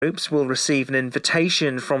groups will receive an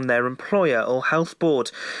invitation from their employer or health board.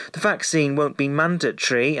 The vaccine won't be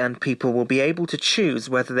mandatory and people will be able to choose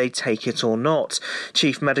whether they take it or not.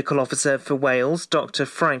 Chief Medical Officer for Wales, Dr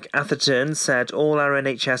Frank Atherton, said all our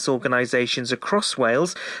NHS organisations across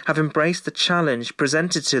Wales have embraced the challenge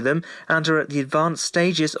presented to them and are at the advanced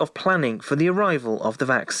stages of planning for the arrival of the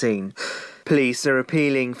vaccine. Police are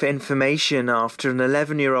appealing for information after an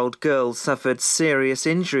 11-year-old girl suffered serious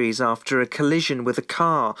injuries after a collision with a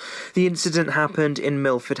car. The incident happened in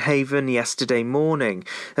Milford Haven yesterday morning.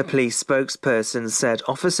 A police spokesperson said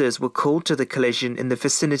officers were called to the collision in the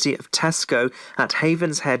vicinity of Tesco at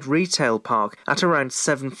Havens Head Retail Park at around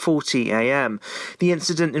 7:40 a.m. The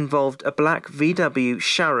incident involved a black VW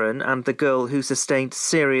Sharon, and the girl who sustained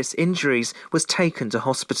serious injuries was taken to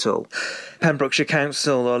hospital. Pembrokeshire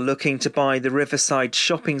Council are looking to buy the Riverside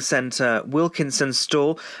Shopping Centre, Wilkinson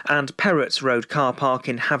Store and Perrotts Road car park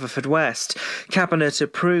in Haverfordwest. Cabinet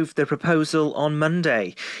approved the proposal on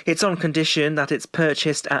Monday. It's on condition that it's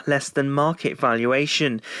purchased at less than market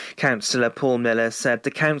valuation. Councillor Paul Miller said the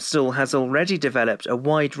council has already developed a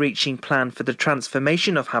wide-reaching plan for the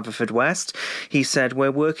transformation of Haverfordwest. He said we're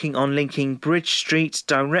working on linking Bridge Street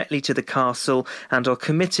directly to the castle and are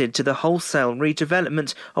committed to the wholesale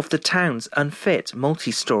redevelopment of the town's unfit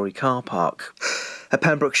multi-storey car park. A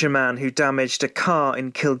Pembrokeshire man who damaged a car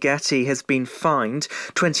in Kilgetty has been fined.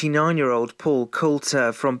 29-year-old Paul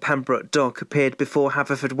Coulter from Pembroke Dock appeared before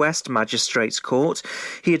Haverfordwest Magistrates Court.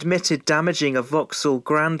 He admitted damaging a Vauxhall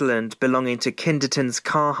Grandland belonging to Kinderton's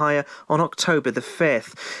Car Hire on October the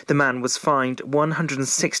 5th. The man was fined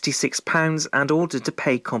 £166 and ordered to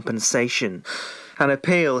pay compensation. An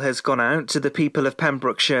appeal has gone out to the people of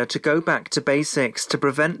Pembrokeshire to go back to basics to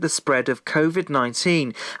prevent the spread of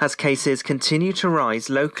COVID-19 as cases continue to rise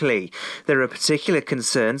locally. There are particular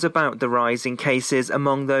concerns about the rise in cases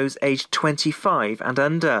among those aged 25 and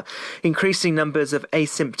under. Increasing numbers of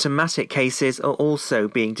asymptomatic cases are also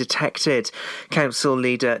being detected. Council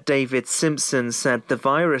leader David Simpson said the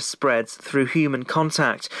virus spreads through human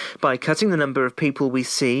contact. By cutting the number of people we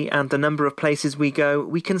see and the number of places we go,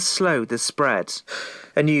 we can slow the spread.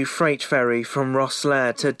 A new freight ferry from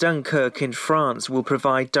Rosslare to Dunkirk in France will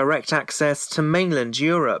provide direct access to mainland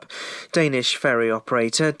Europe. Danish ferry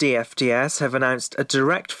operator DFDS have announced a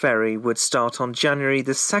direct ferry would start on January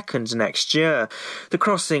the 2nd next year. The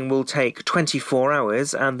crossing will take 24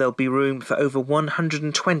 hours and there'll be room for over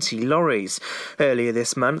 120 lorries. Earlier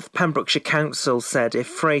this month, Pembrokeshire Council said if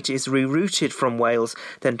freight is rerouted from Wales,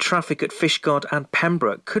 then traffic at Fishguard and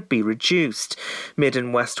Pembroke could be reduced. Mid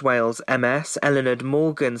and West Wales MS Eleanor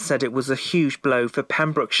Morgan said it was a huge blow for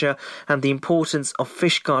Pembrokeshire and the importance of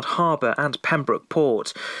Fishguard Harbour and Pembroke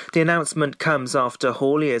Port. The announcement comes after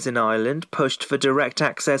hauliers in Ireland pushed for direct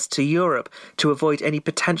access to Europe to avoid any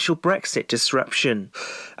potential Brexit disruption.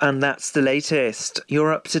 And that's the latest.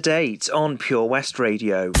 You're up to date on Pure West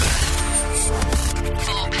Radio.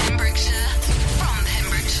 For Pembrokeshire, from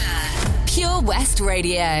Pembrokeshire, Pure West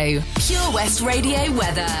Radio. Pure West Radio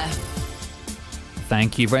weather.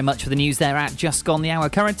 Thank you very much for the news there at Just Gone the Hour.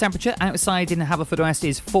 Current temperature outside in Haverfordwest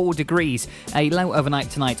is 4 degrees. A low overnight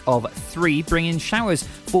tonight of 3, bringing showers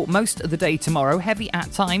for most of the day tomorrow. Heavy at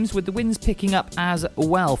times with the winds picking up as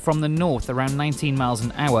well from the north around 19 miles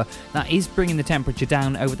an hour. That is bringing the temperature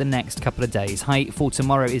down over the next couple of days. High for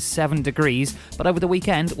tomorrow is 7 degrees, but over the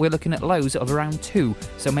weekend we're looking at lows of around 2.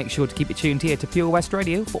 So make sure to keep it tuned here to Pure West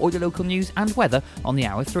Radio for all your local news and weather on the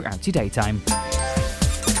hour throughout your daytime.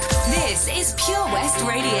 This is Pure West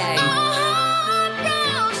Radio.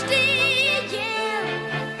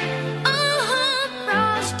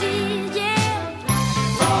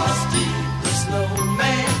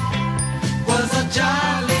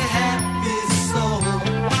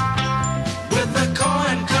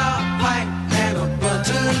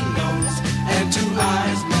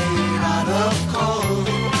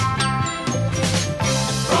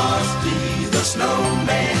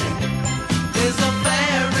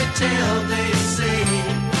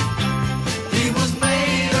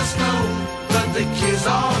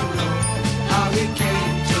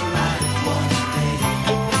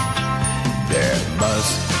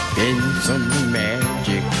 Some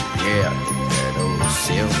magic, yeah, that old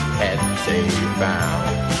silk hat they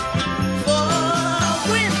found. For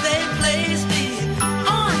when they placed it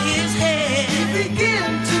on his head, he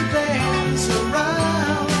began to dance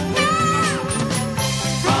around.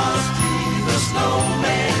 Frosty the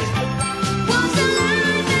Snowman was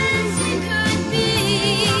alive as he could be,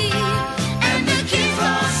 and the kids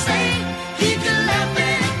all say he could laugh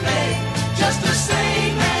and play just the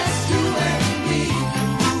same as you and me.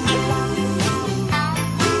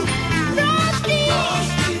 Frosty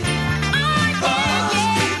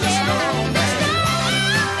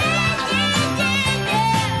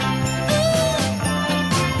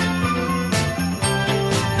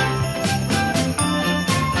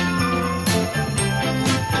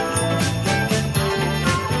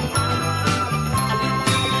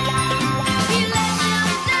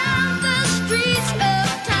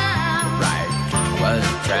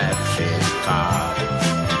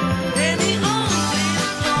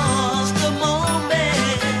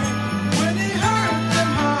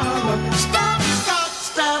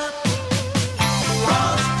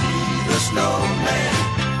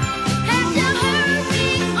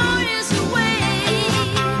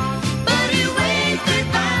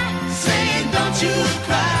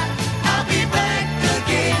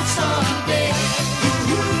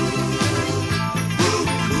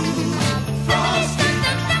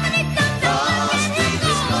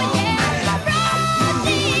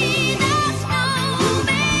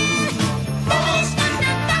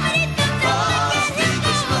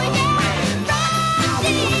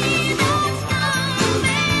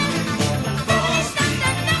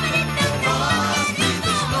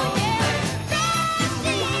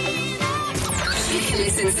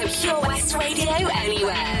Pure West Radio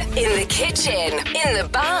anywhere. In the kitchen, in the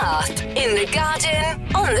bath, in the garden,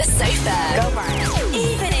 on the sofa. Go for it.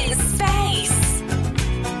 Even in space.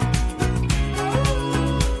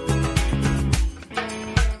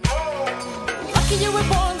 Lucky you were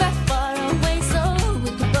born that far away, so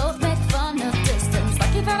we could both make fun of distance.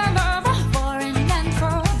 Lucky that I love a foreign land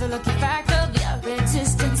for the lucky fact of your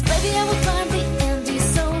existence. Baby, I will climb the Andes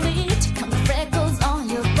solely to come with freckles on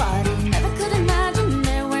your body. Never could imagine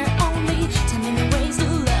there were only 10 million ways to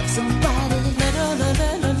love somebody.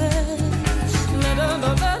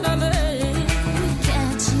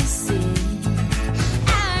 Can't you see?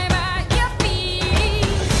 I'm at your feet.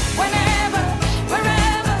 Whenever,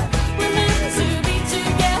 wherever we're meant to be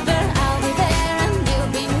together, I'll be there and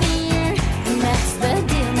you'll be near, and that's the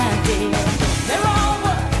deal, my dear. They're all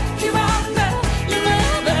what you're under. You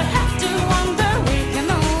never have to wonder. We can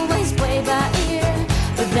always play by ear,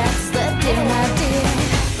 but that's the deal, my dear.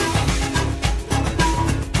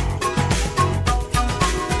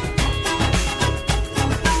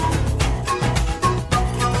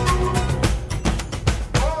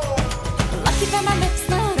 Lucky that my lips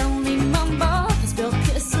not only mumble, they spill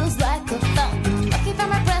kisses like a fountain. Lucky that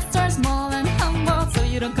my breasts are small and humble, so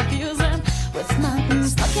you don't confuse them with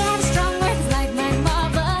mountains. Lucky I have strong words like my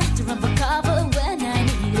mother to run for cover when I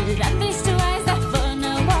need it. And these two eyes that for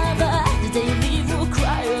no other, the day you leave will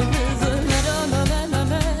cry a river.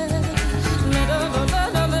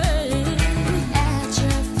 At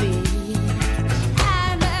your feet,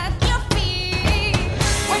 I'm at your feet.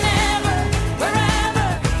 Whenever, wherever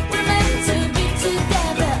we're meant to be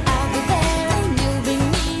together, I'll be there and you'll be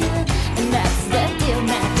near, and that's the deal,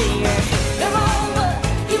 my dear. They're all what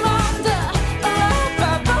you're under,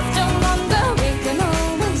 but both don't wonder. We can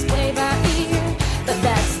always play by ear, but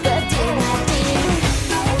that's the deal, my dear.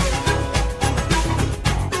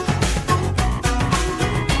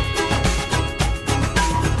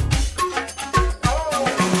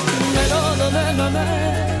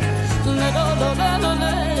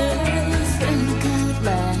 Think out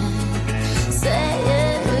loud, say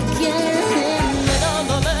it again.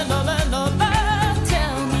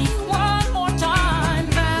 Tell me one more time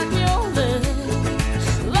that you'll live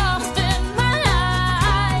lost in my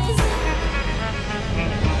eyes.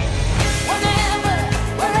 Whenever,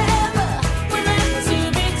 wherever we're meant to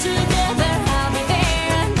be together, I'll be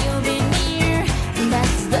there and you'll be near, and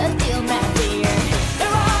that's the deal, my dear.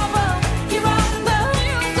 They're all what you're under.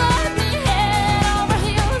 You got me head over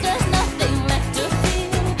heels. There's nothing left to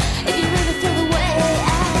feel if you really feel the way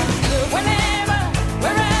I feel. Whenever,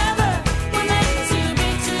 wherever we're meant to be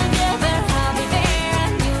together, I'll be there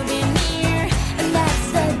and you'll be near, and that's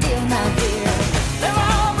the deal, my dear. They're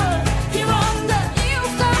all what you're under. You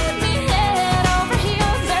got me head over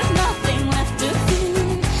heels. There's nothing left to feel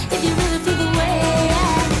if you really feel the way I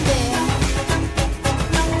feel.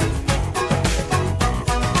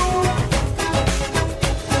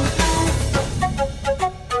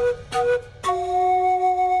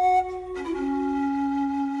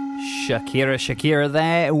 Shakira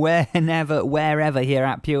there, whenever, wherever here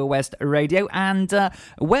at Pure West Radio. And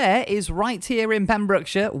where is right here in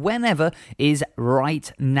Pembrokeshire, whenever is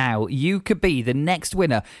right now. You could be the next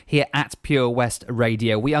winner here at Pure West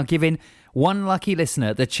Radio. We are giving one lucky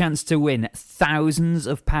listener the chance to win thousands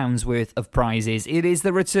of pounds worth of prizes. It is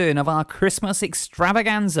the return of our Christmas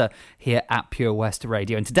extravaganza here at Pure West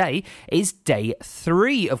Radio. And today is day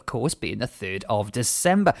 3, of course, being the 3rd of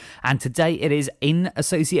December. And today it is in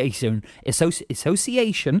association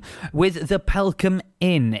with the Pelcomb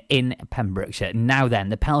Inn in Pembrokeshire. Now then,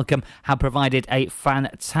 the Pelcomb have provided a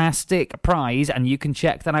fantastic prize, and you can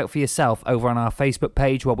check that out for yourself over on our Facebook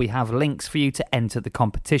page, where we have links for you to enter the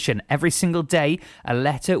competition. Every single day, a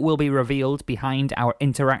letter will be revealed behind our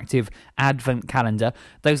interactive advent calendar.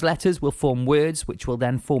 Those letters will form words, which will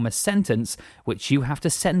then form a sentence, which you have to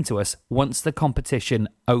send to us once the competition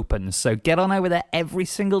opens. So get on over there every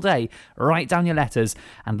single day, write down your letters,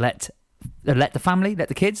 and let the family, let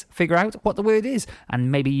the kids figure out what the word is,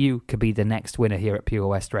 and maybe you could be the next winner here at Pure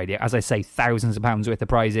West Radio. As I say, thousands of pounds worth of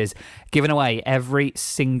prizes given away every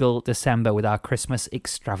single December with our Christmas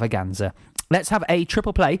extravaganza. Let's have a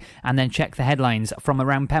triple play and then check the headlines from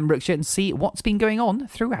around Pembrokeshire and see what's been going on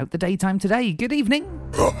throughout the daytime today. Good evening.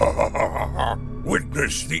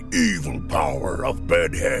 Witness the evil power of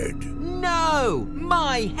Bedhead. No!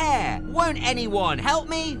 My hair! Won't anyone help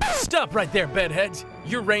me? Stop right there, bedheads.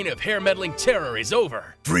 Your reign of hair-meddling terror is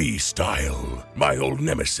over. Freestyle, my old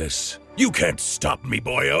nemesis. You can't stop me,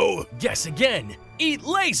 boyo. Guess again. Eat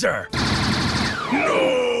laser!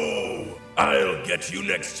 No! I'll get you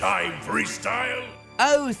next time, Freestyle.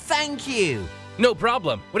 Oh, thank you. No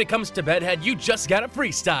problem. When it comes to bedhead, you just gotta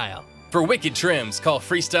freestyle. For wicked trims, call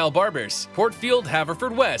Freestyle Barbers, Portfield,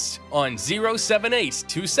 Haverfordwest on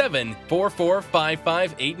 07827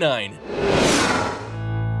 445589.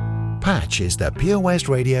 Patch is the Pure West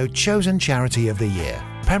Radio chosen charity of the year.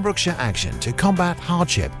 Pembrokeshire Action to Combat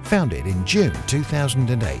Hardship, founded in June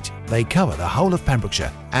 2008. They cover the whole of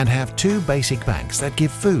Pembrokeshire and have 2 basic banks that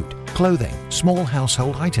give food, clothing, small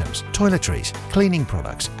household items, toiletries, cleaning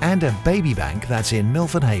products, and a baby bank that's in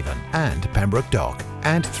Milford Haven and Pembroke Dock,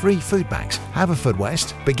 and 3 food banks,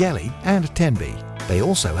 Haverfordwest, Begelly and Tenby. They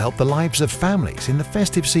also help the lives of families in the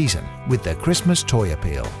festive season with their Christmas toy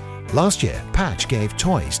appeal. Last year, Patch gave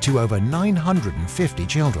toys to over 950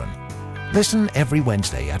 children. Listen every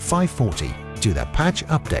Wednesday at 5:40 to the Patch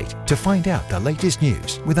Update to find out the latest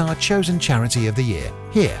news with our chosen charity of the year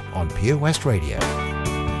here on Pure West Radio.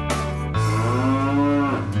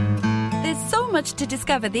 There's so much to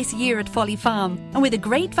discover this year at Folly Farm, and with a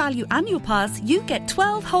great value annual pass, you get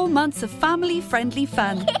 12 whole months of family-friendly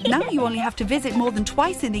fun. Now you only have to visit more than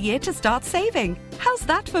twice in the year to start saving. How's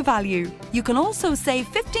that for value? You can also save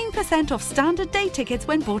 15% off standard day tickets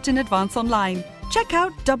when bought in advance online. Check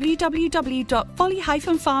out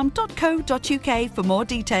www.folly-farm.co.uk for more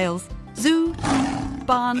details. Zoo,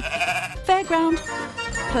 barn, fairground,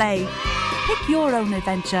 play. Pick your own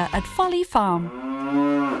adventure at Folly Farm.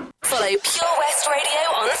 Follow Pure West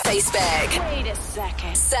Radio on Facebook. Wait a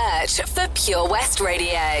second. Search for Pure West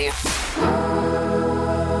Radio.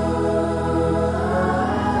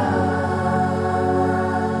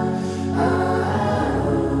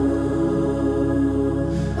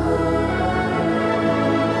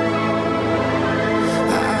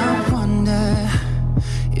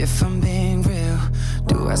 If I'm being real,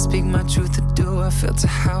 do I speak my truth or do I filter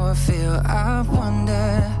how I feel? I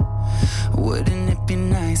wonder, wouldn't it be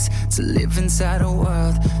nice to live inside a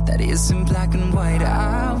world that isn't black and white?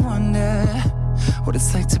 I wonder what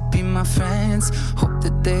it's like to be my friends. Hope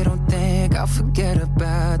that they don't think I'll forget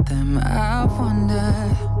about them. I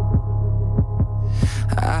wonder,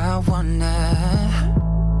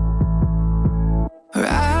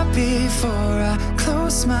 right before I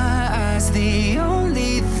close my eyes, the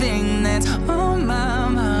only thing that's on my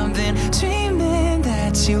mind, been dreaming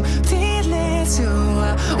that you feel it too.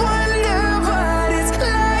 I wonder what it's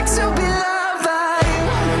like to be loved by you.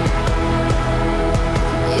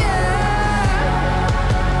 Yeah,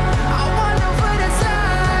 I wonder what it's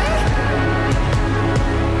like.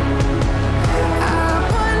 I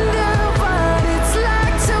wonder what it's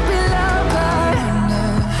like to be loved by you.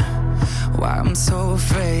 Why I'm so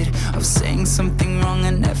afraid of saying something wrong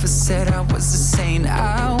I never said I was a saint.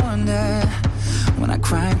 I wonder, when I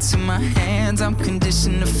cry into my hands, I'm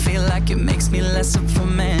conditioned to feel like it makes me less of a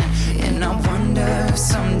man. And I wonder if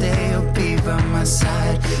someday you'll be by my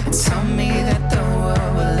side and tell me that the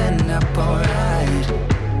world will end up alright.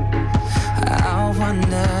 I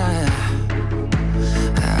wonder,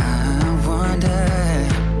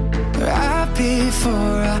 right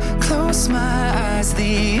before I close my eyes,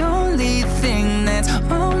 the only thing that's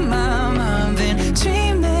on my mind, been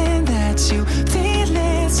dreaming that you feel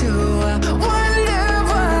it too. I wonder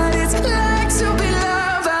what it's like to be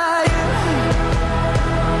loved by you.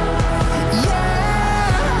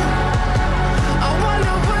 Yeah, I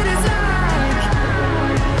wonder what it's like.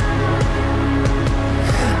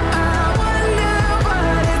 I wonder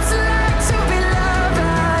what it's like to be loved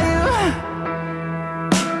by you.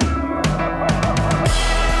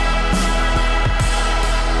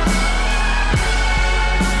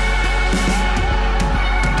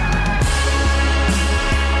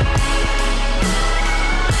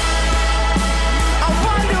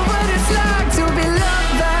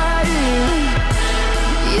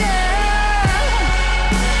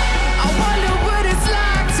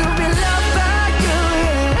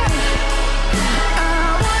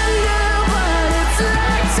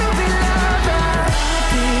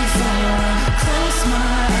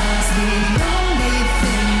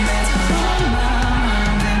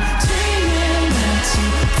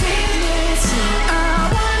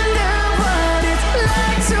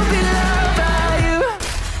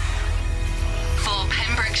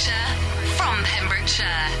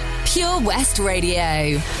 Pure West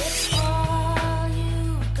Radio. All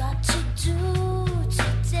you've got to do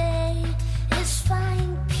today is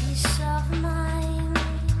find peace of mind.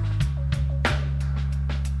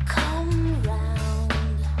 Come round,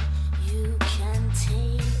 you can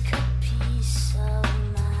take a piece of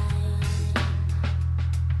mine.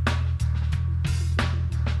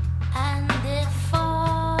 And if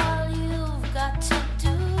all you've got to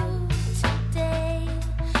do today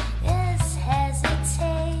is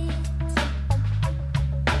hesitate,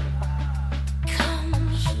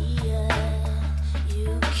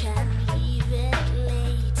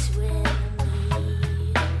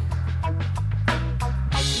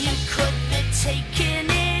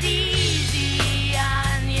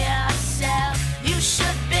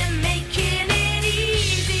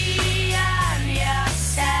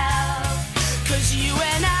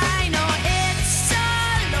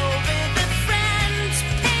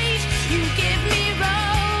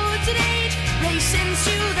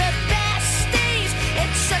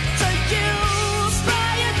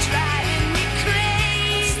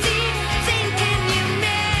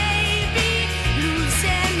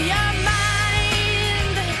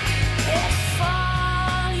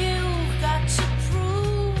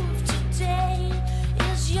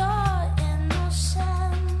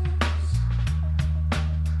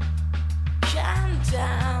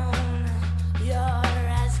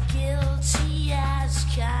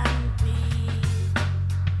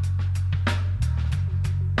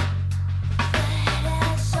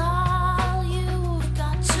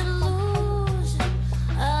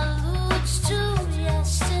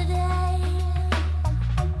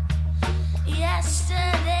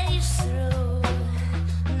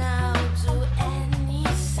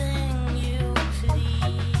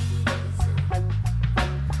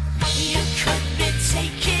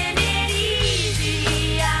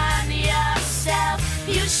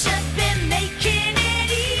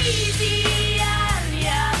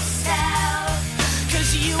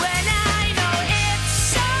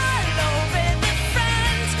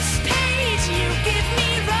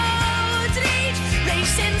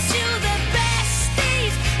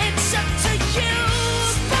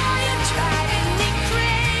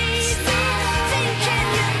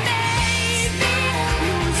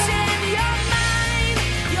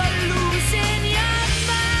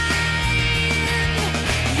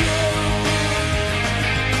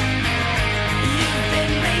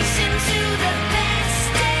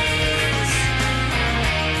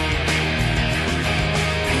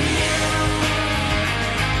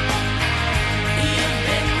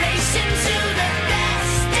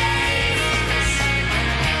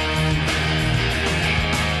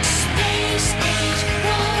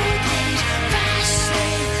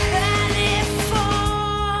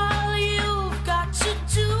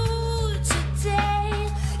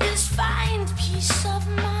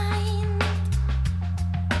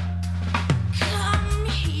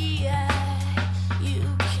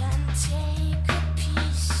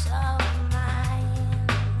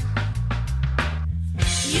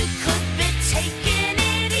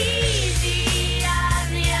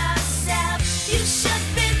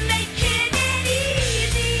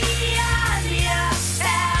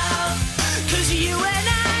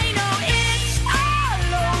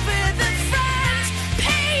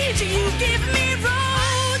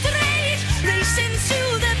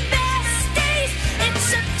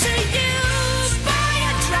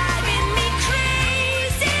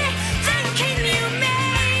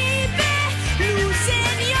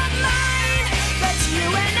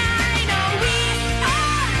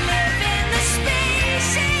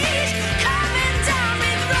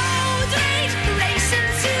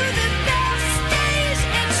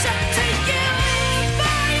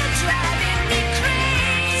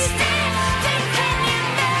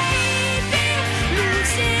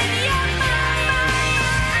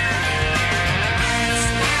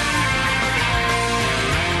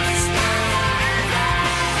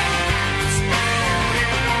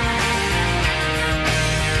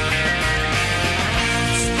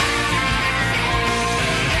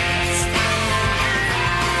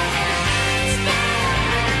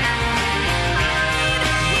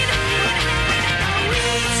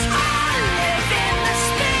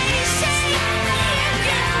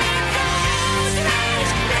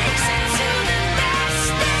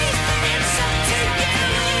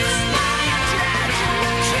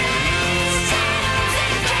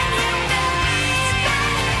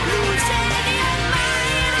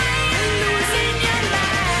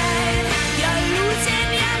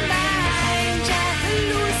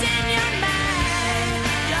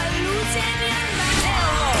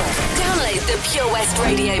 Pure West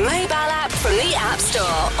Radio mobile app from the App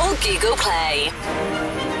Store or Google Play.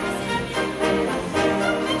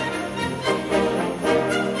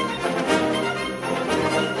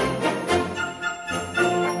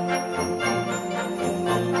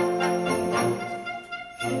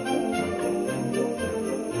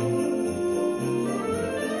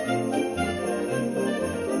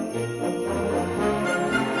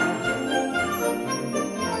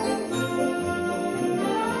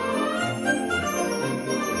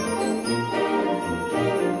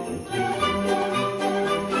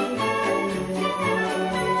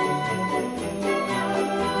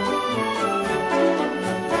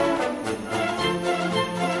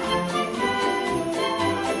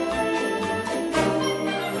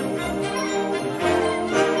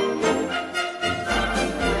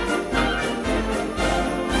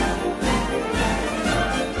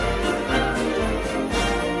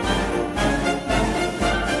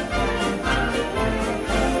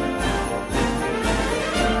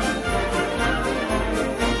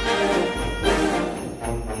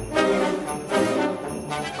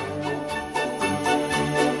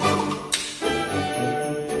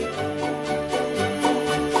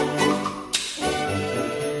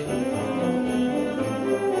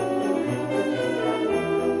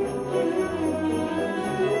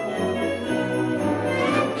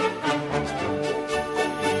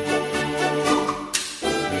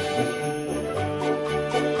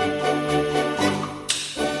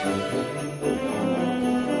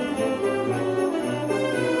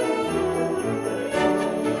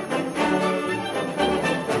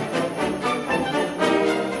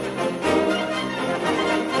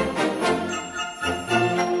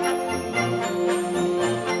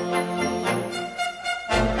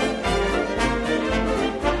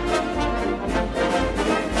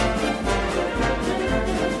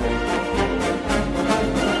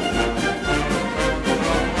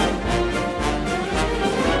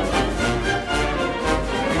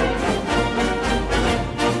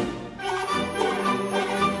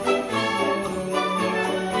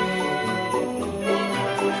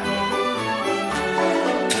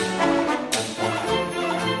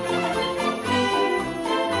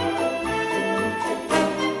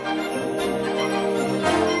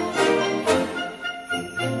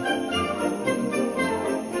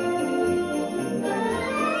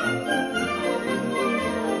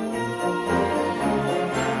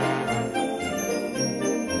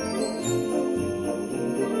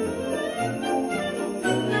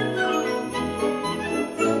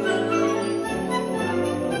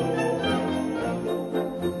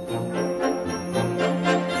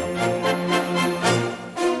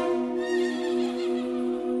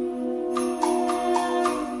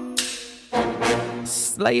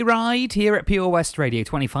 Sleigh Ride here at Pure West Radio,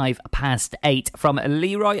 8:25 from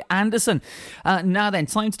Leroy Anderson. Now then,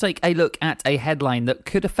 time to take a look at a headline that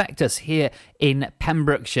could affect us here in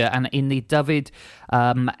Pembrokeshire and in the Dyfed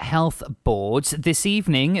Health Board. This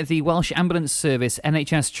evening, the Welsh Ambulance Service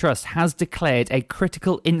NHS Trust has declared a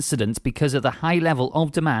critical incident because of the high level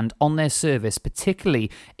of demand on their service,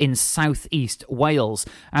 particularly in South East Wales.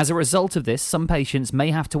 As a result of this, some patients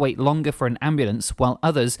may have to wait longer for an ambulance, while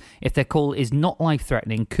others, if their call is not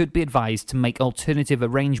life-threatening, could be advised to make alternative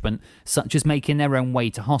arrangement, such as making their own way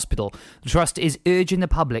to hospital. The Trust is urging the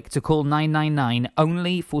public to call 999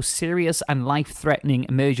 only for serious and life-threatening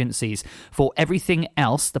emergencies. For everything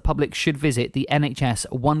else, the public should visit the NHS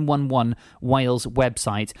 111 Wales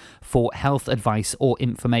website for health advice or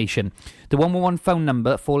information. The 111 phone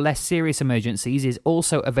number for less serious emergencies is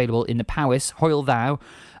also available in the Powys, Hwyl Dda,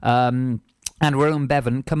 and Rowan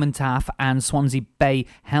Bevan, Cummin Taff and Swansea Bay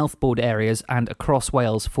Health Board areas and across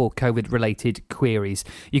Wales for COVID-related queries.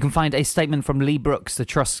 You can find a statement from Lee Brooks, the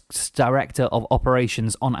Trust's Director of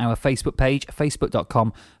Operations, on our Facebook page,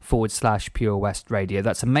 facebook.com/Pure West Radio.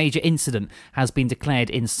 That's a major incident has been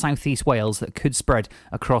declared in South East Wales that could spread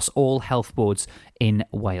across all health boards in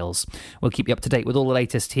Wales. We'll keep you up to date with all the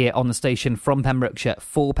latest here on the station from Pembrokeshire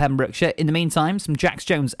for Pembrokeshire. In the meantime, some Jax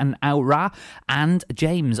Jones and Aura and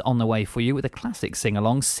James on the way for you with a classic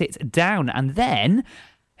sing-along, Sit Down. And then,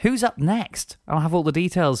 who's up next? I'll have all the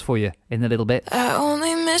details for you in a little bit. I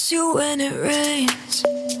only miss you when it rains,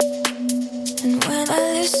 and when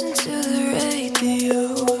I listen to the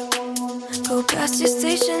radio, go past your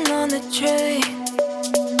station on the train,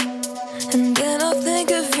 and then I'll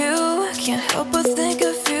think of you. Can't help but think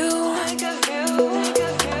of you.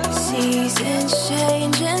 Seasons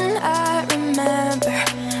change and I remember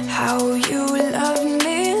how you loved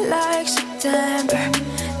me like September.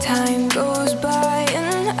 Time goes by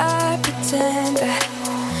and I pretend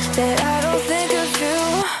that I don't think of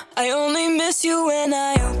you. I only miss you when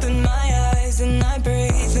I open my eyes. eyes and I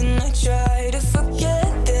breathe and I try to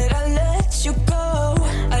forget that I let you go.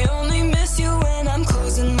 I only miss you when I'm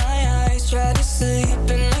closing my eyes, try to sleep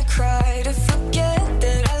and I cry to forget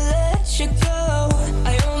that I let you go.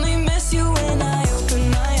 I only miss you when I open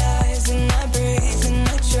my eyes and I breathe and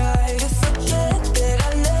I try to forget that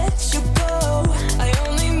I let you go. I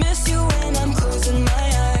only miss you when I'm closing my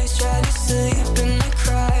eyes, try to sleep and I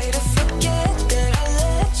cry to forget that I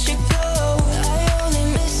let you go. I only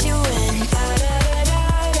miss you when da da da da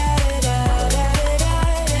da da da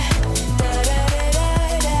da da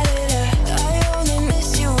da. I only miss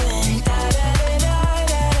you when da da da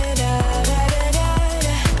da da da da.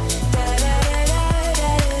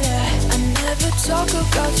 I never talk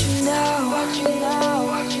about you now.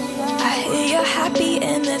 I hear you're happy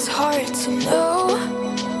and that's hard to know.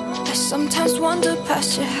 I sometimes wander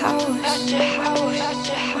past your house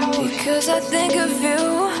because I think of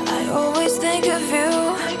you. I always think of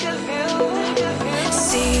you.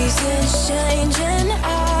 Seasons change and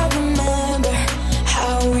I remember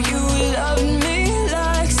how you loved me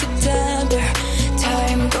like September.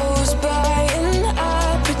 Time goes by and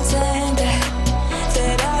I pretend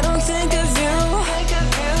that I don't think of you.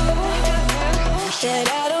 That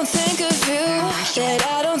I don't think of you. That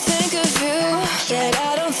I don't think of you. That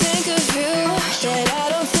I don't think of you. That I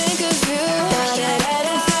don't think of you. That I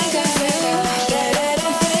don't think of you. That I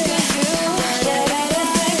don't think of you. That I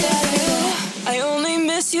don't think of you. I only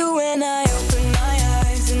miss you when I open my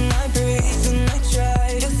eyes and I breathe and I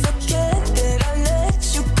try to forget that I let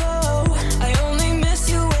you go. I only miss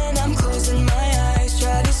you when I'm closing my eyes,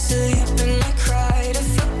 try to sleep and I cry to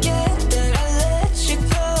forget that I let you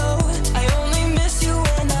go. I only miss you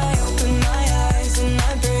when I open my eyes and I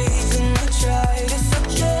breathe and I try to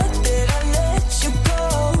forget that I let you go.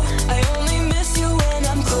 I only miss you when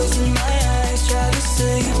I'm closing my eyes, try to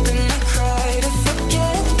sleep and I cry to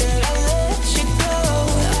forget that I let you go.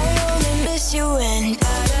 I only miss you when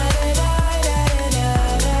da da da da da da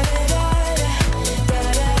da da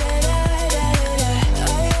da. I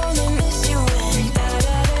only miss you when da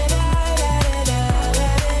da da da da.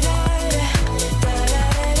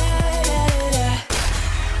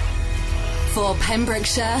 For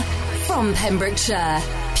Pembrokeshire, from Pembrokeshire,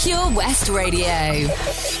 Pure West Radio.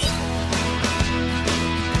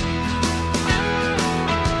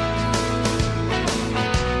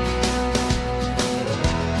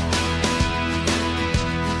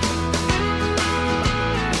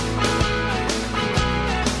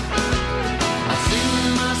 I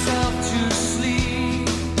sing myself to sleep,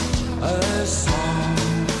 a song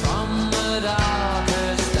from the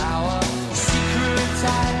darkest hour, secret I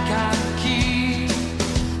can't keep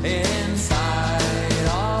inside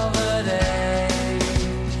of a day.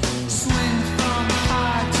 Swing from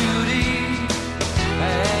high to deep,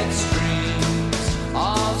 extremes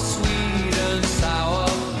of sweet and sour.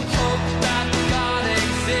 Hope that God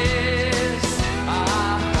exists. I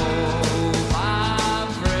hope, I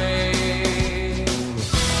pray.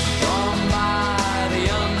 Gone by the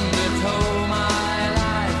undertow, my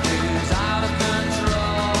life is out of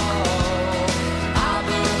control. I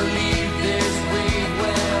believe this weight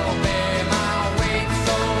will bear my weight,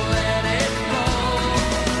 so let it go.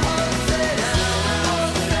 Oh, sit down, oh,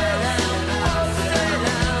 sit down, oh, sit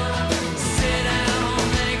down. Sit down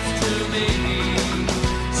next to me.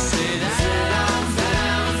 Sit down, sit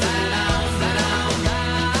down, sit down, sit down,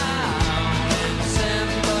 in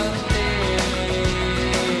sympathy.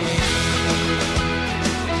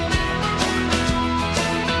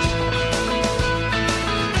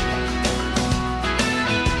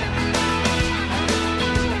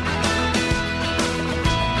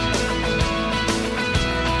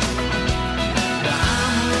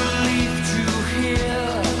 I'm relieved to hear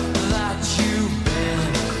that you've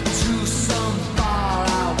been to some far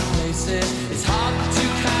out places. It's hard to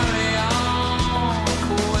carry on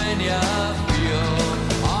when you feel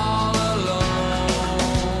all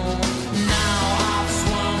alone. Now I've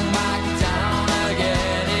swung back down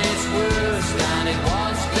again. It's worse than it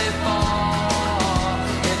was before.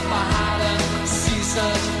 If I hadn't seen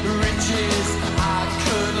such riches, I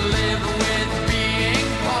could live with being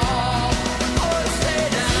poor. Oh, sit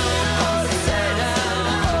down, oh, sit down,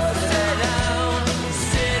 oh, sit down.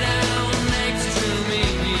 Sit down next to me.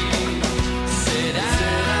 Sit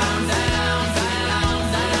down, down, down,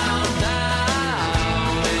 down,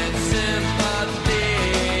 down, in sympathy.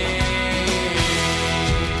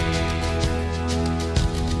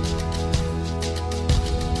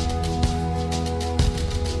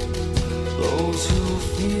 Those who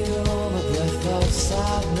feel the breath of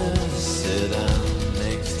sadness, sit down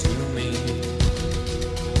next to me.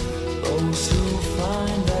 Those who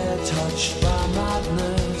find they're touched by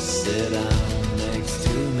madness, sit down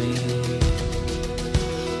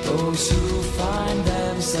those who find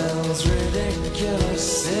themselves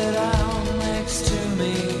ridiculous sit down next to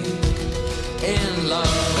me. In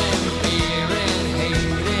love and fear and hate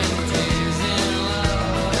and tears. In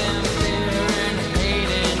love and fear and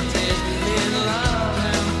hate and tears. In love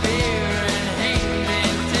and fear and hate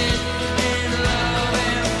and tears. In love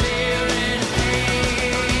and fear and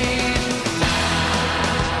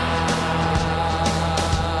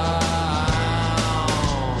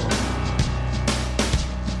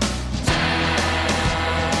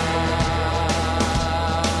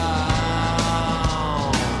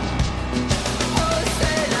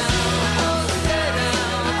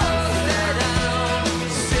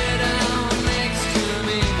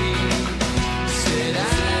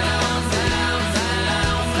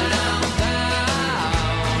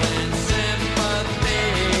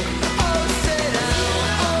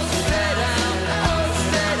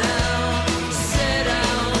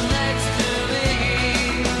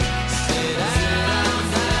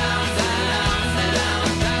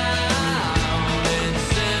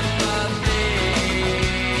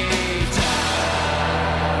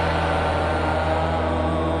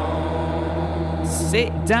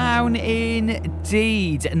Sit down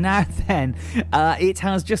indeed. Now then, it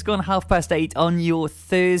has just gone 8:30 on your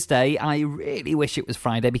Thursday. I really wish it was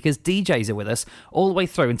Friday because DJs are with us all the way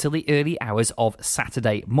through until the early hours of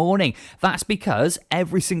Saturday morning. That's because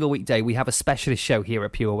every single weekday we have a specialist show here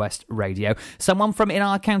at Pure West Radio. Someone from in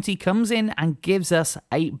our county comes in and gives us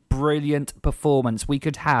a brilliant performance. We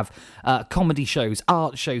could have comedy shows,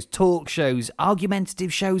 art shows, talk shows,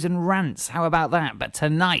 argumentative shows and rants. How about that? But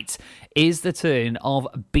tonight is the turn of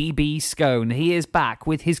BB Scone. He is back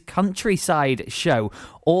with his Countryside show.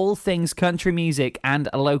 All things country music and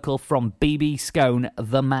local from BB Scone,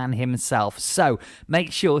 the man himself. So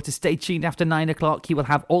make sure to stay tuned after 9 o'clock. He will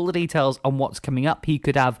have all the details on what's coming up. He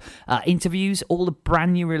could have interviews, all the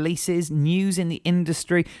brand new releases, news in the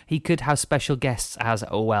industry. He could have special guests as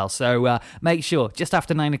well. So make sure just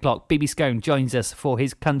after 9 o'clock, BB Scone joins us for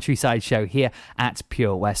his Countryside show here at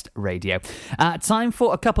Pure West Radio. Time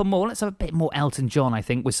for a couple more. Let's have a bit more Elton John, I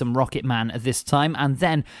think, with some Rocket Man this time. And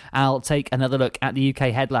then I'll take another look at the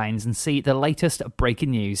UK headlines and see the latest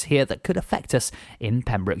breaking news here that could affect us in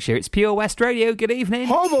Pembrokeshire. It's Pure West Radio. Good evening.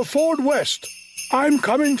 Haverford West. I'm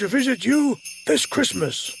coming to visit you this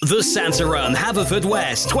Christmas. The Santa Run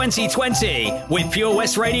Haverfordwest 2020 with Pure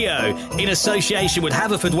West Radio in association with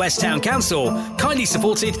Haverfordwest Town Council, kindly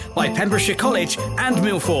supported by Pembrokeshire College and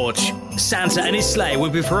Millforge. Santa and his sleigh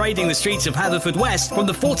will be parading the streets of Haverfordwest from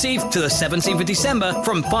the 14th to the 17th of December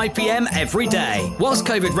from 5 p.m. every day. Whilst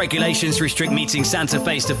COVID regulations restrict meeting Santa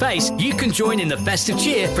face to face, you can join in the festive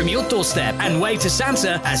cheer from your doorstep and wave to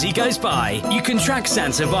Santa as he goes by. You can track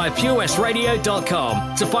Santa via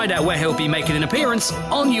purewestradio.com to find out where he'll be making an appearance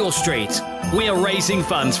on your street. We are raising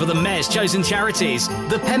funds for the Mayor's chosen charities,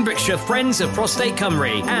 the Pembrokeshire Friends of Prostate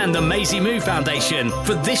Cymru and the Maisie Moo Foundation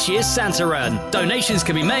for this year's Santa Run. Donations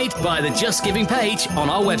can be made via the Just Giving page on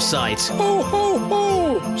our website. Ho, ho,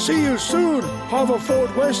 ho! See you soon,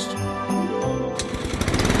 Haverford West.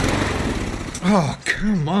 Oh,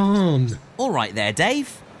 come on. All right there,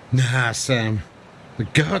 Dave. Nah, Sam. The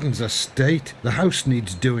garden's a state. The house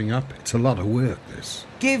needs doing up. It's a lot of work, this.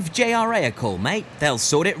 Give JRA a call, mate. They'll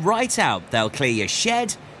sort it right out. They'll clear your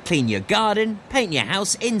shed, clean your garden, paint your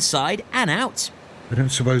house inside and out. I don't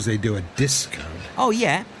suppose they do a discount. Oh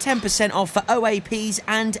yeah, 10% off for OAPs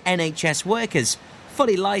and NHS workers.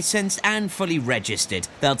 Fully licensed and fully registered.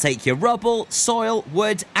 They'll take your rubble, soil,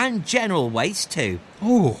 wood and general waste too.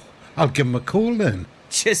 Oh, I'll give them a call then.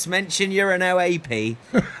 Just mention you're an OAP.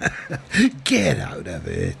 Get out of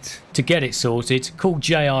it. To get it sorted, call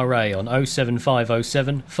JRA on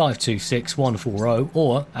 07507 526 140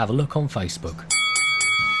 or have a look on Facebook.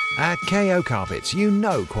 At KO Carpets, you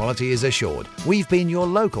know quality is assured. We've been your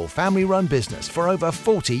local family-run business for over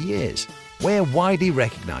 40 years. We're widely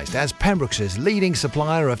recognised as Pembrokeshire's leading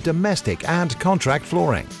supplier of domestic and contract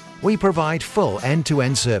flooring. We provide full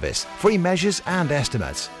end-to-end service, free measures and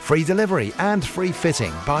estimates, free delivery and free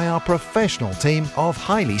fitting by our professional team of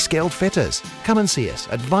highly skilled fitters. Come and see us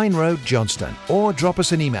at Vine Road, Johnston, or drop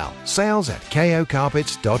us an email,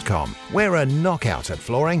 sales@kocarpets.com. We're a knockout at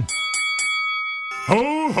flooring.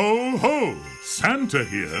 Ho, ho, ho! Santa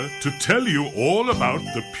here to tell you all about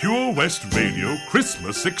the Pure West Radio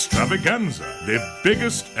Christmas Extravaganza, their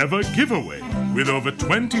biggest ever giveaway, with over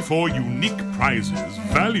 24 unique prizes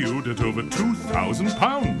valued at over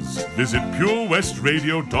 £2,000. Visit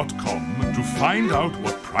purewestradio.com to find out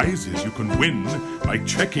what prizes you can win by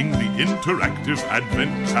checking the interactive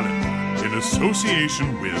advent calendar in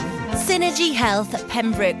association with Synergy Health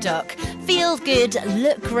Pembroke Dock, Feel good,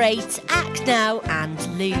 look great, act now and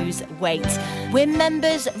lose weight. When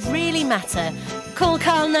members really matter. Call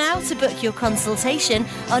Carl now to book your consultation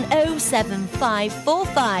on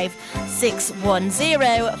 07545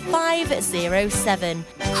 610 507.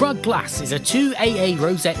 Krug Glass is a 2AA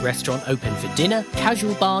Rosette restaurant open for dinner,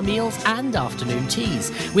 casual bar meals and afternoon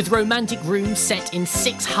teas, with romantic rooms set in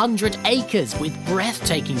 600 acres with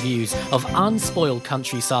breathtaking views of unspoiled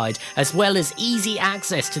countryside, as well as easy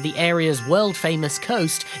access to the area's world-famous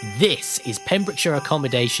coast. This is Pembrokeshire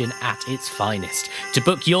accommodation at its finest. To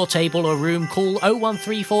book your table or room, call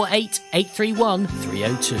 01348 831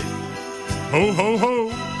 302. Ho, ho,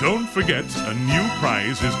 ho! Don't forget, a new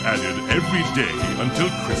prize is added every day until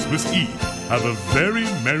Christmas Eve. Have a very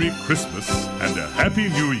Merry Christmas and a Happy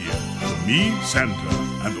New Year from me, Santa,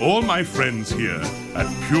 and all my friends here at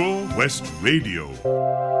Pure West Radio.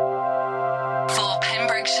 For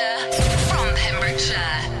Pembrokeshire, from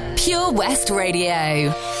Pembrokeshire, Pure West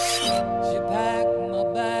Radio. She packed my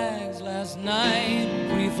bags last night,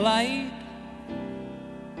 pre-flight.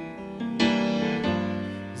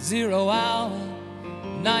 0 hour,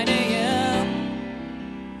 9 a.m.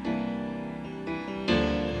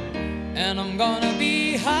 And I'm gonna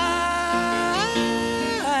be high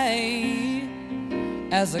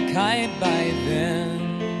as a kite by then.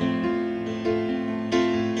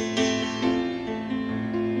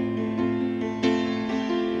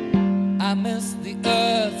 I miss the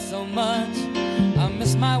earth so much, I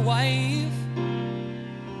miss my wife.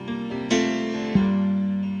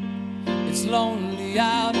 It's lonely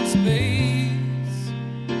out in space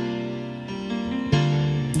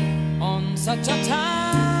on such a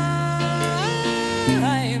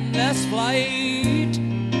timeless flight.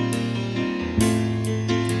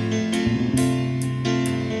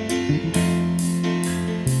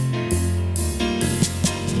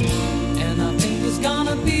 And I think it's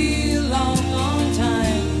gonna be a long, long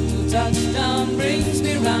time till touchdown brings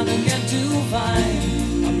me round again to find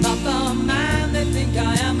I'm not the man they think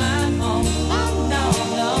I am at home. Oh no,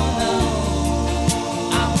 no, no,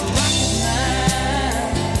 I'm a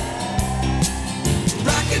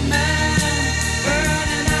rocket man,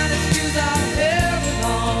 burning out his fuse out here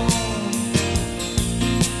alone.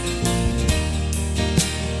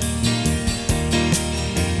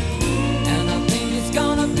 And I think it's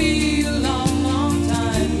gonna be a long, long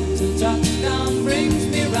time till touchdown brings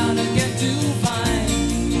me round again to find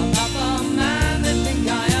I'm not the man they think I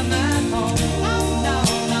am at home. Oh no,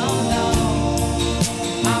 no, no,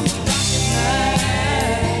 I'm a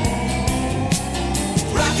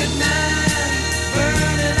rocket man,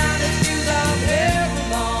 burning out his fuse out here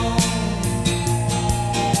alone.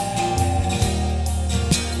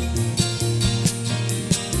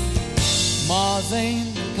 Mars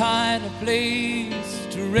ain't the kind of place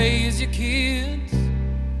to raise your kids.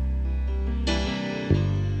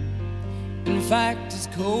 In fact, it's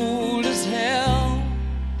cold as hell,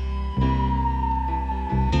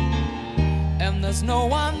 and there's no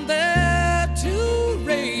one there to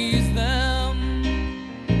raise them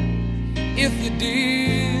if you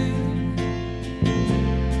did.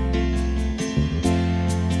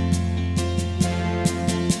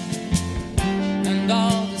 And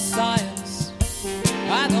all the science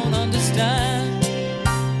I don't understand,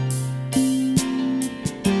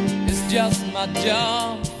 it's just my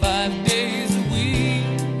job 5 days a week.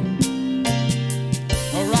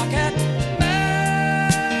 A rocket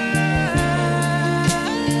man,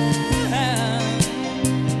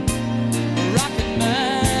 a rocket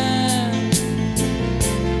man.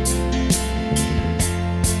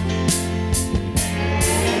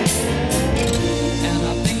 And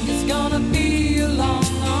I think it's gonna be a long,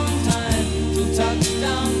 long time till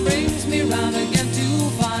touchdown brings me round again to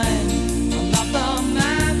find I'm not the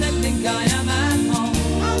man they think I am at home.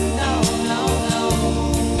 Oh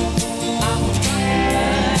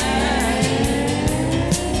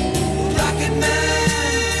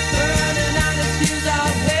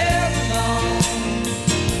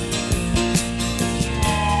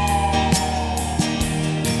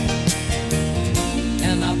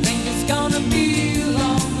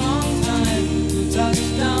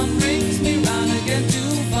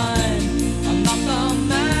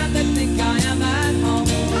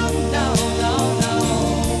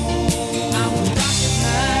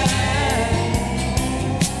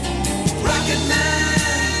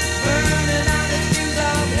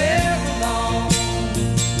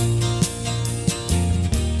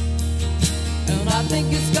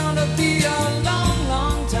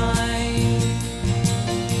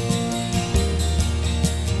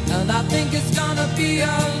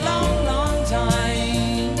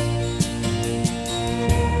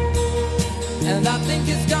And I think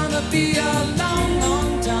it's gonna be a long,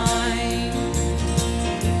 long time.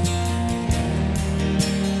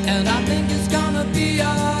 And I think it's gonna be a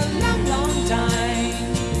long, long time.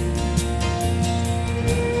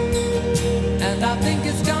 And I think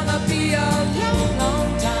it's gonna be a long,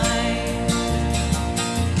 long time.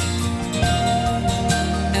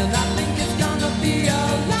 And I think it's gonna be a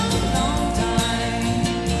long, long time.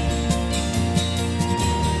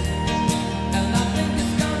 And I think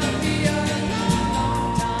it's gonna be a long, long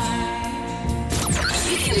time.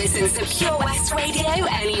 You can listen to Pure West Radio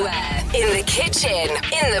anywhere. In the kitchen,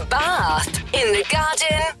 in the bath, in the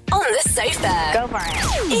garden, on the sofa. Go for it.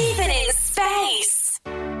 Even in space.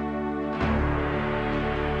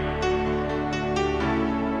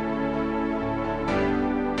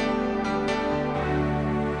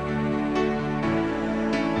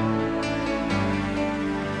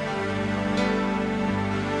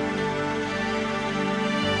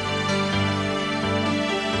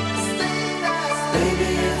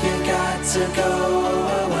 Baby, if you got to go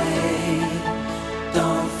away,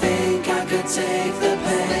 don't think I could take the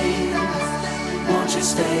pain. Won't you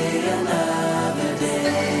stay another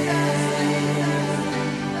day?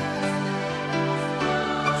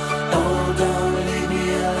 Oh, don't leave me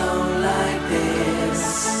alone like this.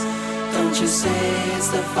 Don't you say it's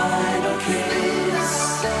the final kiss.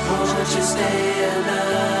 Won't you stay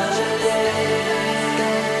another day?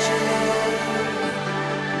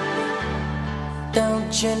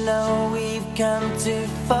 Don't you know we've come too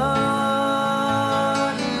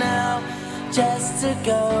far now just to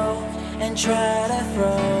go and try to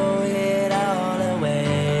throw it all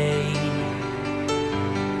away?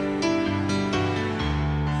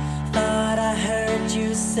 Thought I heard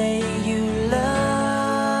you say you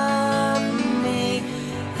love me,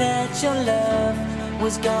 that your love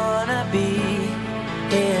was gonna be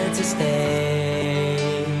here to stay.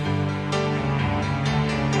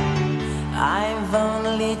 I've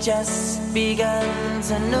only just begun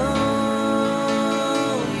to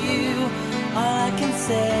know you. All I can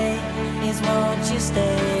say is won't you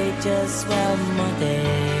stay just one more day?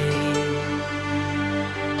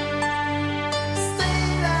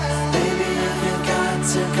 Baby, if you got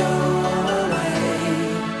to go away,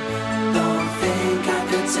 don't think I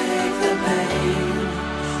could take the pain.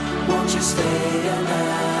 Won't you stay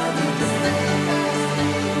another day?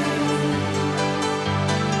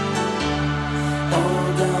 Oh,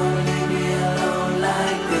 don't leave me alone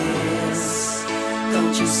like this.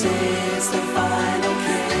 Don't you say it's the final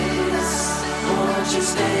kiss. Won't you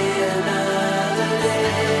stay another day?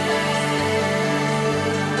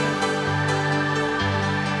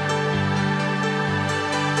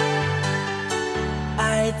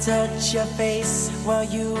 I touch your face while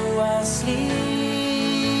you are sleeping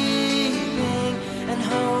and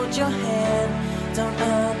hold your hand. Don't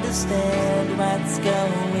understand what's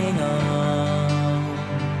going on.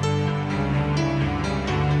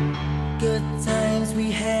 Good times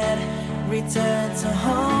we had return to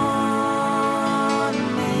haunt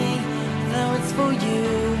me. Though it's for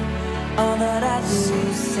you, all that I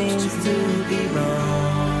do seems to be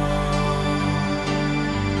wrong.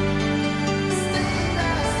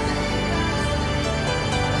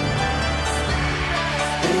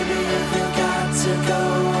 Baby, if you got to go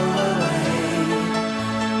away,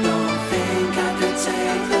 don't think I could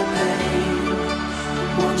take the pain.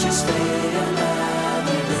 Won't you stay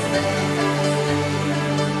another day?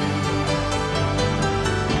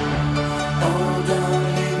 Oh, don't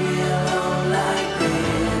leave me alone like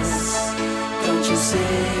this. Don't you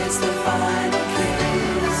say it's the final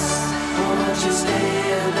kiss. Won't you stay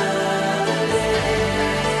another day?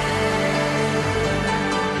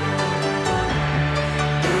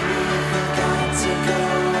 Baby, if you got to go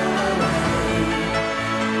away,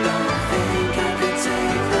 don't think I could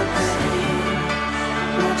take the pain.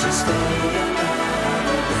 Won't you stay another day?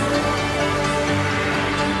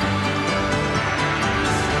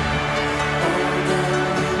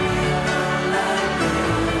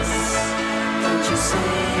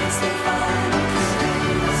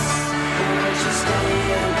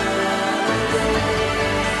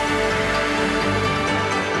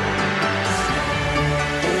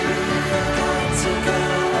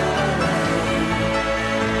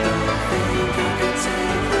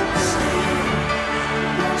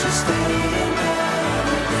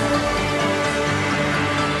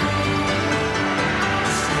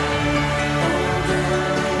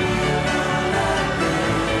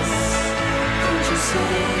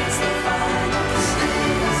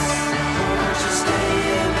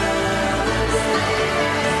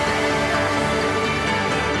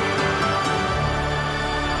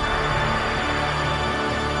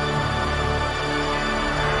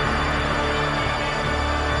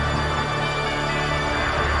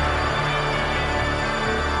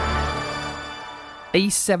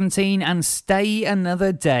 E17 and Stay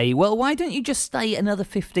Another Day. Well, why don't you just stay another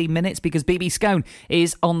 15 minutes, because BB Scone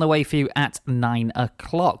is on the way for you at 9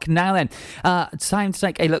 o'clock. Now then, time to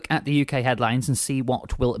take a look at the UK headlines and see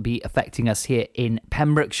what will be affecting us here in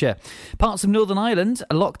Pembrokeshire. Parts of Northern Ireland,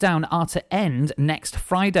 a lockdown are to end next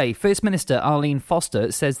Friday. First Minister Arlene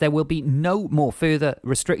Foster says there will be no more further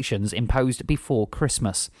restrictions imposed before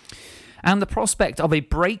Christmas. And the prospect of a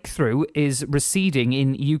breakthrough is receding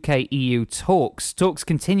in UK-EU talks. Talks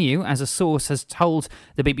continue as a source has told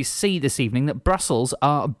the BBC this evening that Brussels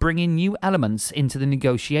are bringing new elements into the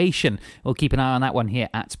negotiation. We'll keep an eye on that one here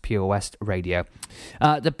at Pure West Radio.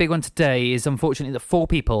 The big one today is unfortunately that 4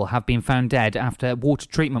 people have been found dead after water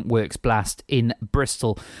treatment works blast in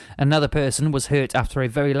Bristol. Another person was hurt after a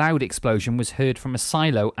very loud explosion was heard from a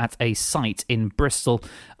silo at a site in Bristol,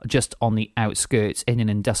 just on the outskirts in an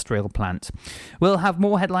industrial plant. We'll have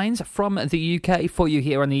more headlines from the UK for you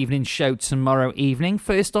here on the evening show tomorrow evening.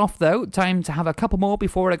 First off, though, time to have a couple more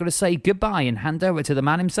before I've got to say goodbye and hand over to the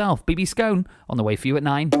man himself, BB Scone, on the way for you at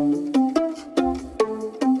 9.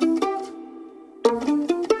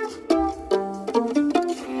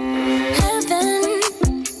 Heaven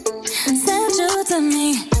sent you to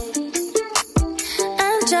me.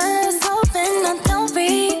 I'm just hoping I don't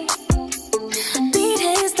repeat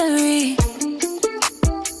history.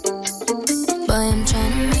 Boy, I'm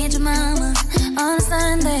trying to meet your mama on a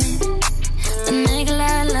Sunday. The nigga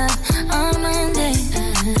I love on a Monday.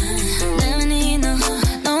 Never need no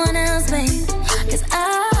one else, babe. 'Cause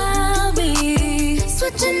I'll be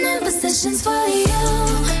switching up positions for you.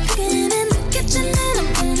 Cooking in the kitchen and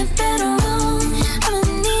I'm in the bedroom. I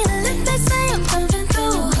don't need a lift, they say I'm pumping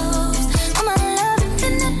through holes. All my love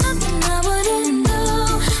infinite, nothing I wouldn't do,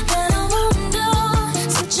 that I won't do.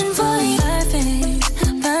 Switching for you.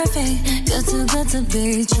 Perfect, you're too good to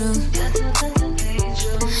be true.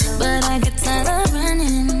 But I get tired of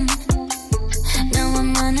running. Now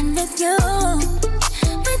I'm running with you.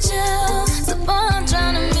 So boy, I'm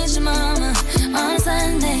trying to meet your mama on a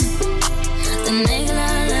Sunday. The nigga I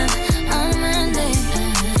love on a Monday.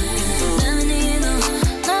 Never need no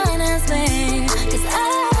one else, babe. 'Cause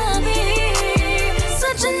I'll be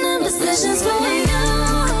switching up positions for you.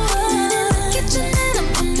 In the kitchen and I'm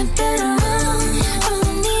in the bedroom. I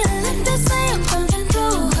don't need a lift, they say I'm pumping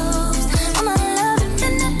through holes. All my love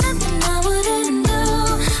infinite, nothing I wouldn't do,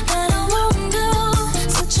 that I won't do.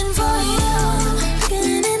 Switching for you.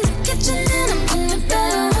 Cooking in the kitchen and I'm in the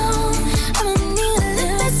bedroom. I don't need a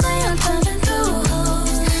lift, they say I'm pumping through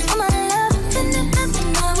holes. All my love infinite, nothing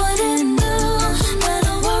I wouldn't do, that I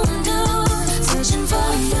won't do. Switching for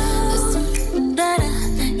you. That I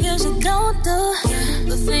usually don't do,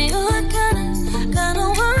 but for you I kinda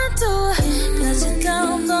want to. 'Cause you're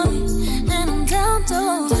down for me and I'm down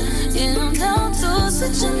too. Yeah, I'm down too.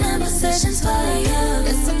 Switching up positions for you.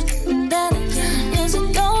 It's something that I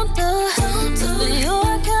usually don't do, but for you I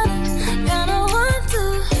kinda want to.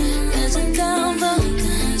 'Cause you're down for me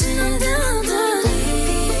and I'm down too.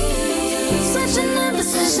 Switching up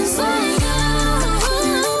positions for you.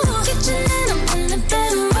 Kitchen and I'm in the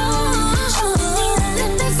bedroom. I don't need a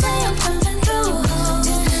lift, they say I'm pumping through holes.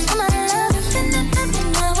 All my love infinite, nothing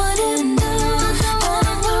I wouldn't do, that I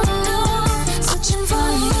won't do. Switching for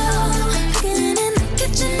you. Cooking in the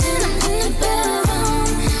kitchen and I'm in the bedroom.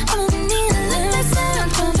 I don't need a lift, they say I'm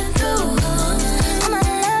pumping through holes. All my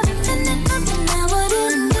love infinite, nothing I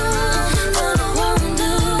wouldn't do, that I won't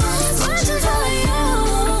do. Switching for you.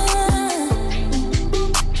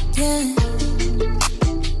 Yeah.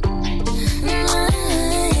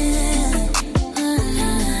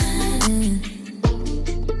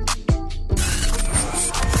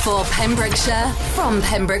 For Pembrokeshire, from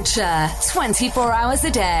Pembrokeshire, 24 hours a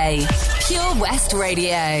day. Pure West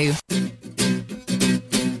Radio.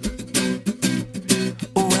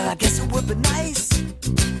 Well, I guess it would be nice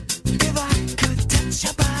if I could touch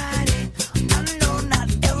your body. I know not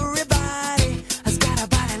everybody has got a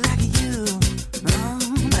body like you,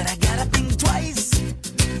 but I gotta think twice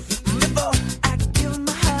before I give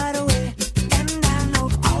my heart away. And I know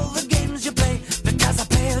all the games you play because I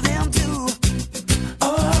play them too.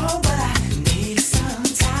 Oh, but I need some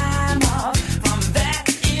time off from that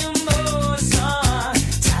emotion.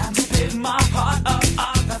 Time to pick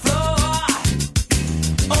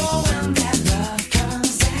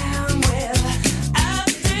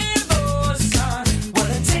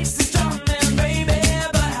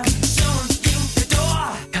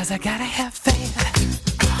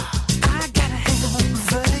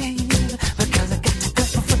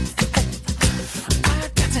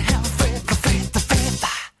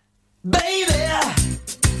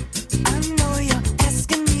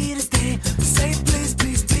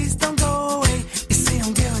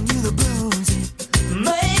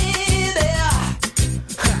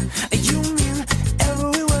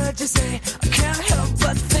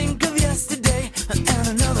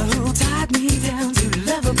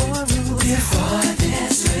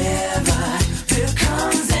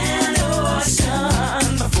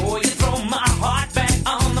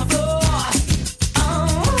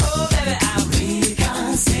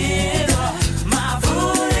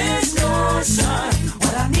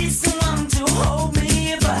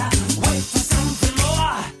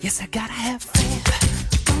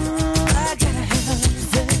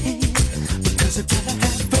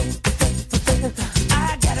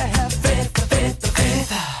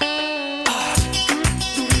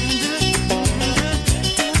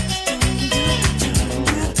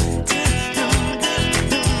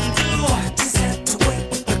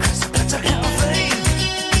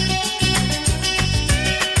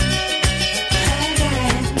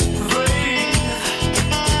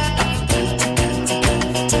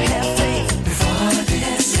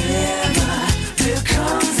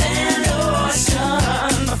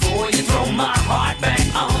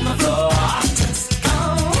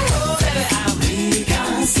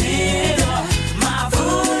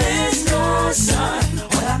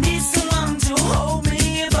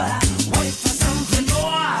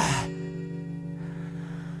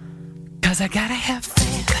 'cause I gotta have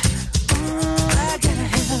faith. I gotta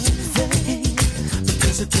have faith.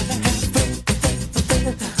 Because I gotta have faith.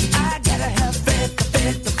 I gotta have faith.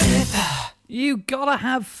 You gotta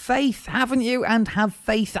have faith, haven't you? And have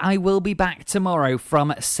faith, I will be back tomorrow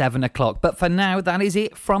from 7 o'clock. But for now, that is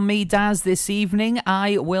it from me, Daz, this evening.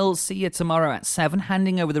 I will see you tomorrow at 7,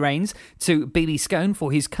 handing over the reins to Billy Scone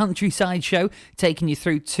for his Countryside show, taking you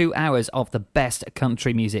through 2 hours of the best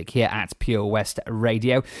country music here at Pure West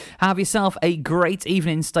Radio. Have yourself a great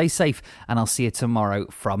evening, stay safe, and I'll see you tomorrow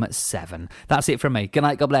from 7. That's it from me. Good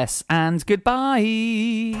night, God bless, and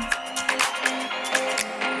goodbye.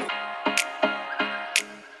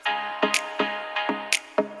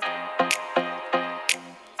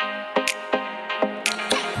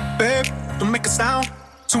 Babe, don't make a sound.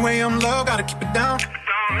 2 a.m. low, gotta keep it down.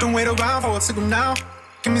 Don't wait around for a signal now.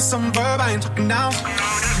 Give me some verb, I ain't talking now.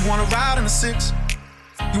 You wanna ride in the 6,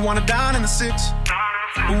 you wanna dine in the 6.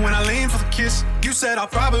 But when I lean for the kiss, you said I'll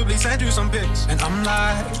probably send you some pics. And I'm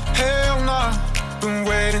like, hell nah, been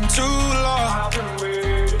waiting too long.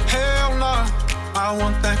 Hell nah, I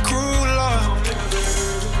want that cruel love.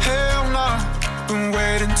 Hell nah, been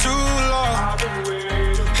waiting too long.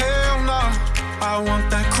 Hell nah, I want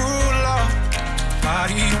that cruel love.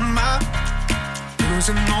 Body of mine,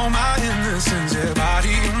 losing all my innocence. Yeah,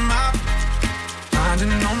 body of mine,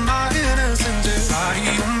 finding all my innocence. Yeah, body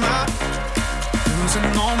of mine,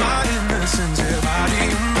 losing all my innocence. Yeah, body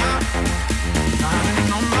of mine,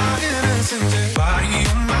 finding all my innocence. Yeah, body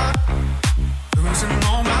of mine, losing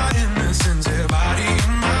all my innocence. Yeah, body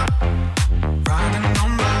of mine, finding all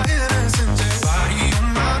my innocence. Yeah, body of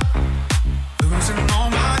mine, losing all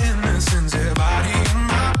my innocence. Yeah, body of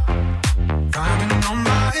mine, finding all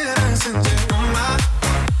my innocence. Yeah, all my,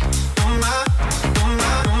 all my, all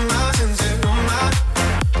my, all my sins. Yeah, all my,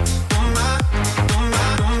 all my, all my,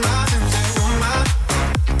 all my sins. Yeah, all my,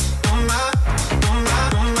 all my, all my,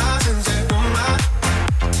 all my sins. Yeah, all my,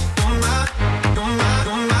 all my, all my,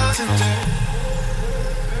 all my sins. Yeah.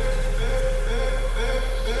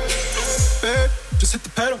 Babe, just hit the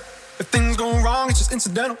pedal. If things go wrong, it's just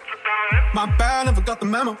incidental. My bad, never got the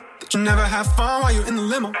memo that you never have fun while you're in the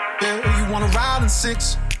limo. Yeah, you wanna ride in the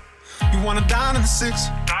 6, you wanna dine in the 6.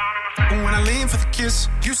 But when I lean for the kiss,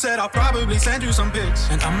 you said I'll probably send you some pics.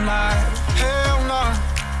 And I'm like, hell nah,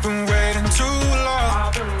 been waiting too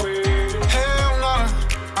long. Hell nah,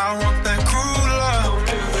 I want that cruel love.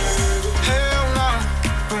 Hell nah,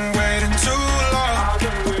 been waiting too long.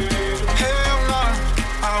 Hell nah,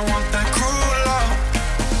 I want that cruel love.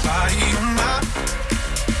 Body of mine,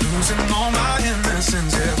 losing all my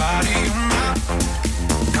innocence. Yeah, body of mine,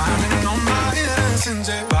 finding all my innocence.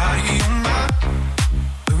 Yeah, body of mine,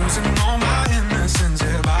 losing all my innocence.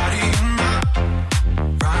 Yeah, body of mine,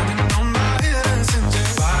 finding all my innocence.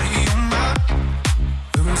 Yeah, body of mine,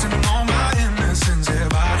 losing all my innocence. Yeah,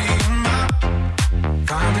 body of mine,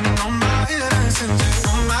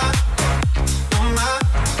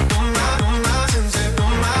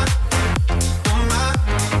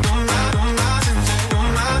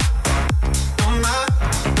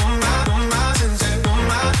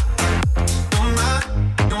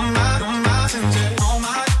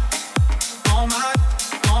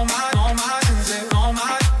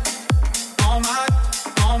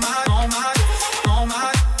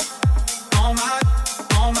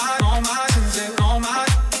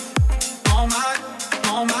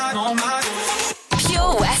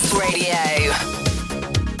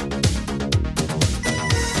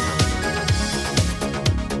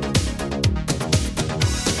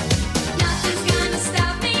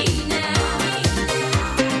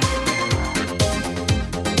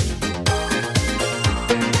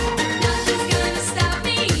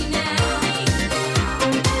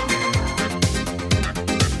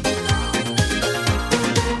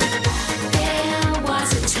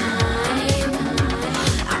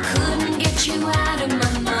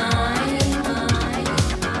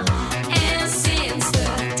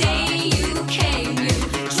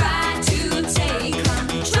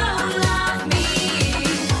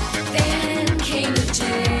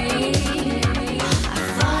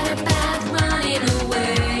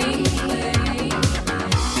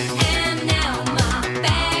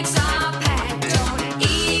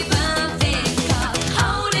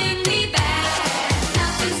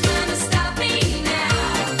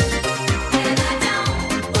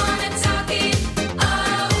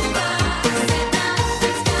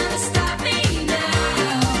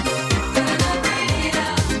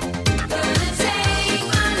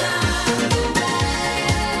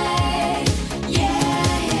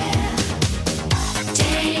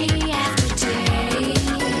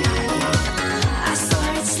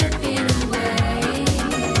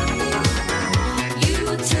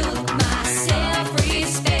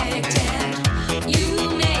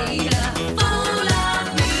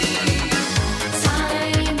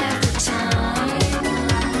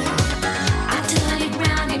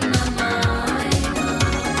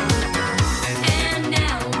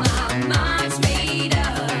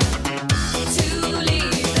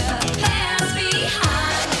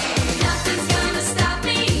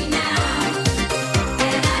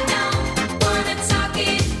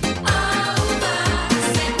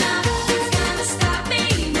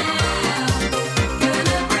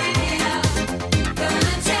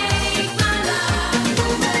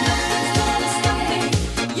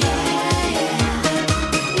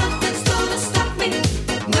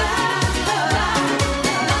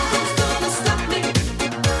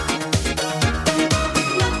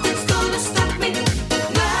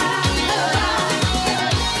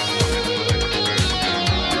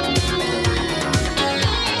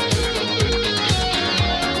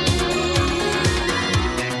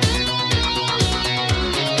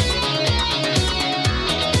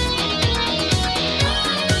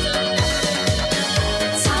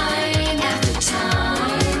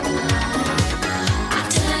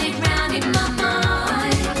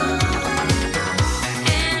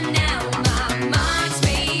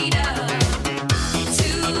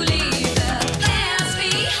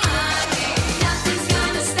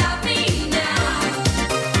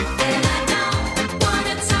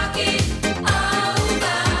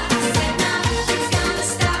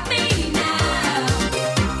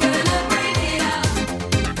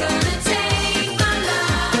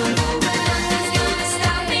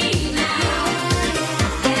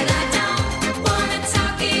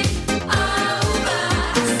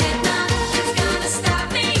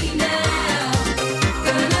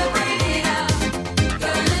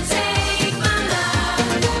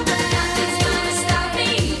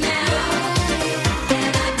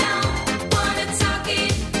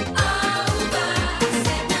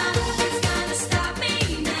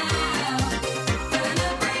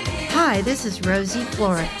 Hi, this is Rosie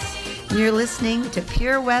Florence. And you're listening to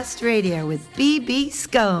Pure West Radio with B.B.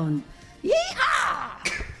 Scone.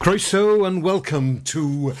 Yeehaw! Croeso and welcome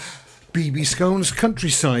to B.B. Scone's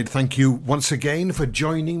Countryside. Thank you once again for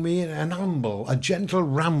joining me in a gentle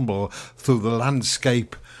ramble through the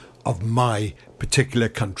landscape of my particular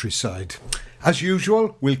countryside. As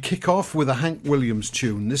usual, we'll kick off with a Hank Williams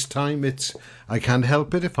tune. This time it's I Can't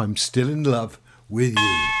Help It If I'm Still in Love with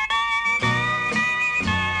You.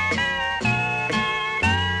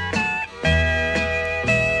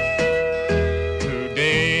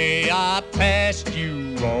 Today I passed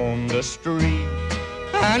you on the street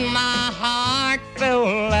and my heart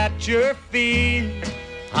fell at your feet.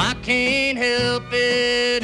 I can't help it